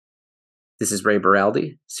This is Ray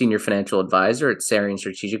Baraldi, Senior Financial Advisor at Sarian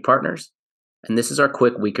Strategic Partners, and this is our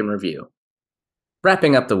quick week in review.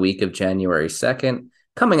 Wrapping up the week of January 2nd,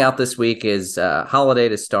 coming out this week is holiday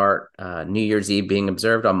to start, New Year's Eve being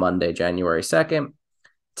observed on Monday, January 2nd.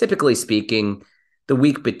 Typically speaking, the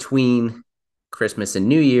week between Christmas and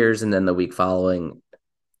New Year's and then the week following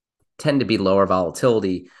tend to be lower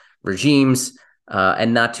volatility regimes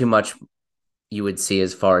and not too much you would see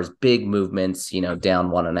as far as big movements, down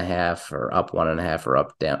 1.5 or up 1.5 or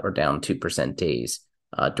up down or down 2% days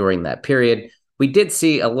during that period. We did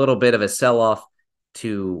see a little bit of a sell-off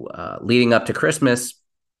to leading up to Christmas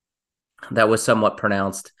that was somewhat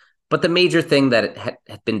pronounced. But the major thing that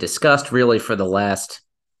had been discussed really for the last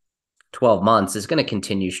 12 months is going to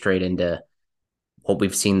continue straight into what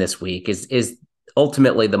we've seen this week is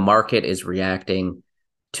ultimately the market is reacting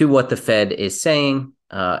to what the Fed is saying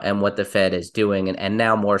and what the Fed is doing. And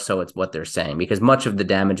now more so it's what they're saying, because much of the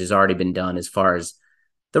damage has already been done as far as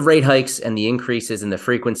the rate hikes and the increases in the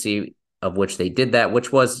frequency of which they did that,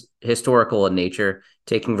 which was historical in nature,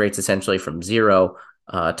 taking rates essentially from 0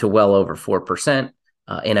 to well over 4%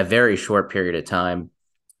 in a very short period of time,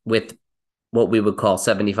 with what we would call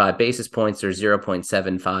 75 basis points or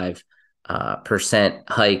 0.75%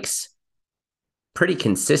 hikes pretty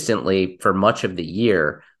consistently for much of the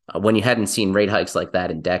year when you hadn't seen rate hikes like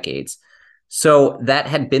that in decades. So that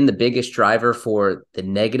had been the biggest driver for the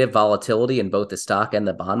negative volatility in both the stock and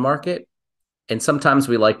the bond market. And sometimes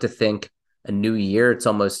we like to think a new year, it's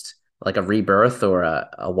almost like a rebirth or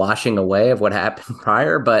a washing away of what happened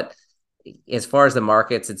prior. But as far as the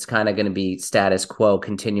markets, it's kind of going to be status quo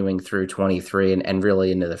continuing through 23 and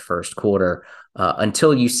really into the first quarter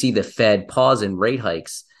until you see the Fed pause in rate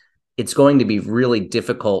hikes. It's going to be really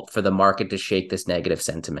difficult for the market to shake this negative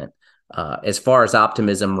sentiment. As far as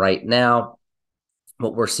optimism right now,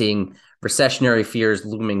 what we're seeing, recessionary fears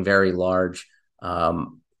looming very large. The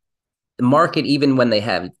market, even when they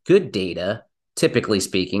have good data, typically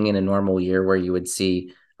speaking, in a normal year where you would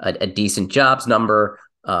see a decent jobs number,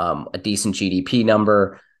 a decent GDP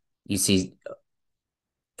number, you see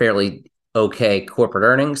fairly okay corporate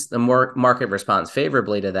earnings, the market responds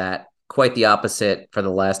favorably to that. Quite the opposite for the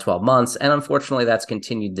last 12 months. And unfortunately, that's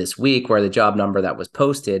continued this week, where the job number that was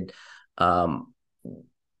posted wasn't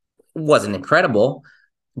incredible,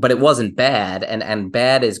 but it wasn't bad. And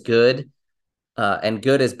bad is good and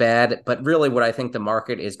good is bad. But really what I think the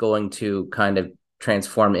market is going to kind of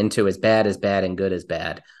transform into is bad and good is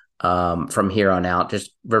bad from here on out,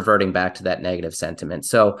 just reverting back to that negative sentiment.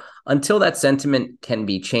 So until that sentiment can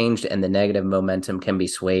be changed and the negative momentum can be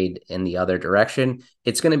swayed in the other direction,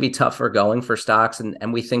 it's going to be tougher going for stocks.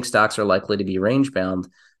 And we think stocks are likely to be range bound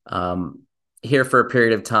here for a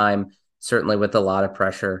period of time, certainly with a lot of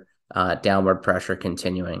pressure, downward pressure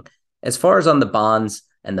continuing. As far as on the bonds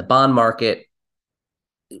and the bond market,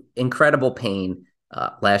 incredible pain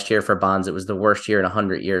last year for bonds. It was the worst year in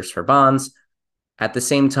 100 years for bonds. At the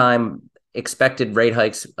same time, expected rate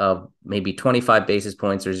hikes of maybe 25 basis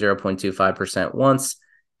points or 0.25% once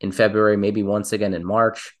in February, maybe once again in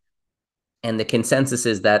March. And the consensus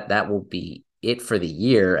is that that will be it for the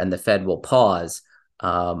year and the Fed will pause.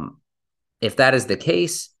 If that is the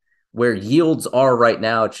case, where yields are right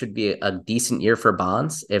now, it should be a decent year for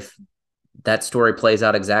bonds if that story plays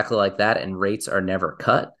out exactly like that and rates are never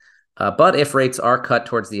cut. But if rates are cut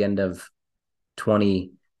towards the end of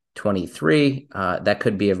 2023, that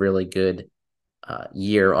could be a really good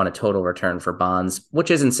year on a total return for bonds,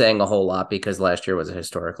 which isn't saying a whole lot because last year was a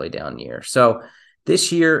historically down year. So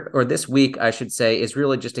this year, or this week, I should say, is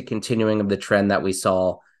really just a continuing of the trend that we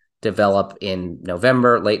saw develop in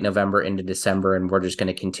November, late November into December, and we're just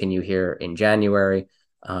going to continue here in January.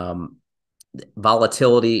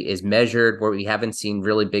 Volatility is measured where we haven't seen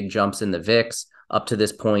really big jumps in the VIX up to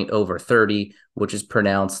this point over 30, which is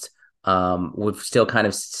pronounced. We're still kind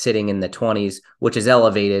of sitting in the 20s, which is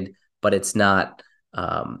elevated, but it's not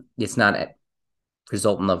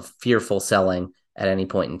resultant of fearful selling at any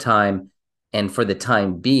point in time. And for the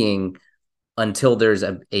time being, until there's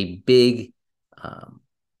a big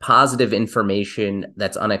positive information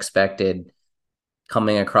that's unexpected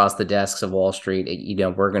coming across the desks of Wall Street,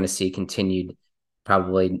 we're going to see continued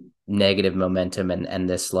probably negative momentum and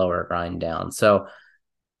this slower grind down. So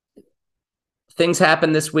things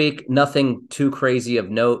happen this week, nothing too crazy of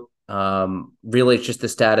note. Really, it's just the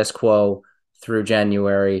status quo through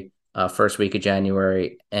January, first week of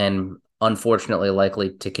January, and unfortunately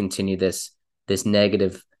likely to continue this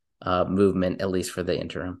negative movement, at least for the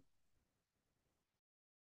interim.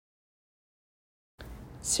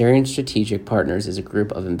 Sarian Strategic Partners is a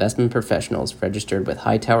group of investment professionals registered with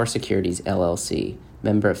Hightower Securities, LLC,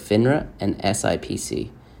 member of FINRA and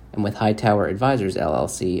SIPC. and with Hightower Advisors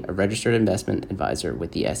LLC, a registered investment advisor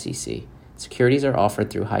with the SEC. Securities are offered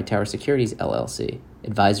through Hightower Securities LLC.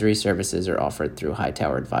 Advisory services are offered through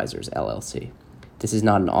Hightower Advisors LLC. This is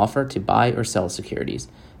not an offer to buy or sell securities.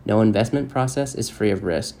 No investment process is free of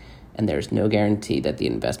risk, and there is no guarantee that the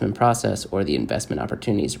investment process or the investment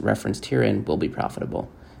opportunities referenced herein will be profitable.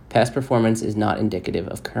 Past performance is not indicative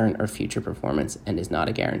of current or future performance and is not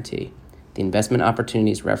a guarantee. The investment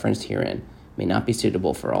opportunities referenced herein may not be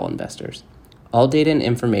suitable for all investors. All data and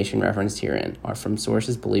information referenced herein are from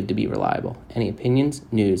sources believed to be reliable. Any opinions,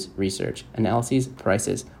 news, research, analyses,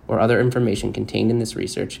 prices, or other information contained in this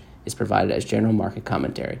research is provided as general market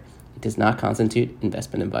commentary. It does not constitute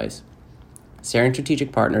investment advice. Sarian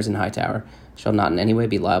Strategic Partners and Hightower shall not in any way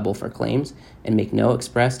be liable for claims and make no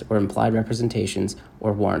expressed or implied representations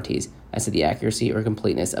or warranties as to the accuracy or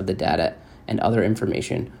completeness of the data and other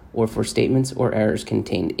information, or for statements or errors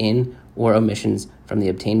contained in or omissions from the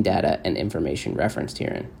obtained data and information referenced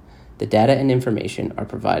herein. The data and information are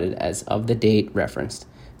provided as of the date referenced.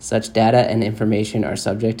 Such data and information are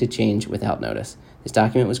subject to change without notice. This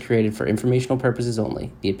document was created for informational purposes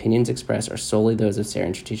only. The opinions expressed are solely those of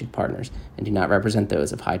Sarian Strategic Partners and do not represent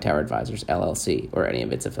those of Hightower Advisors LLC or any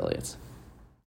of its affiliates.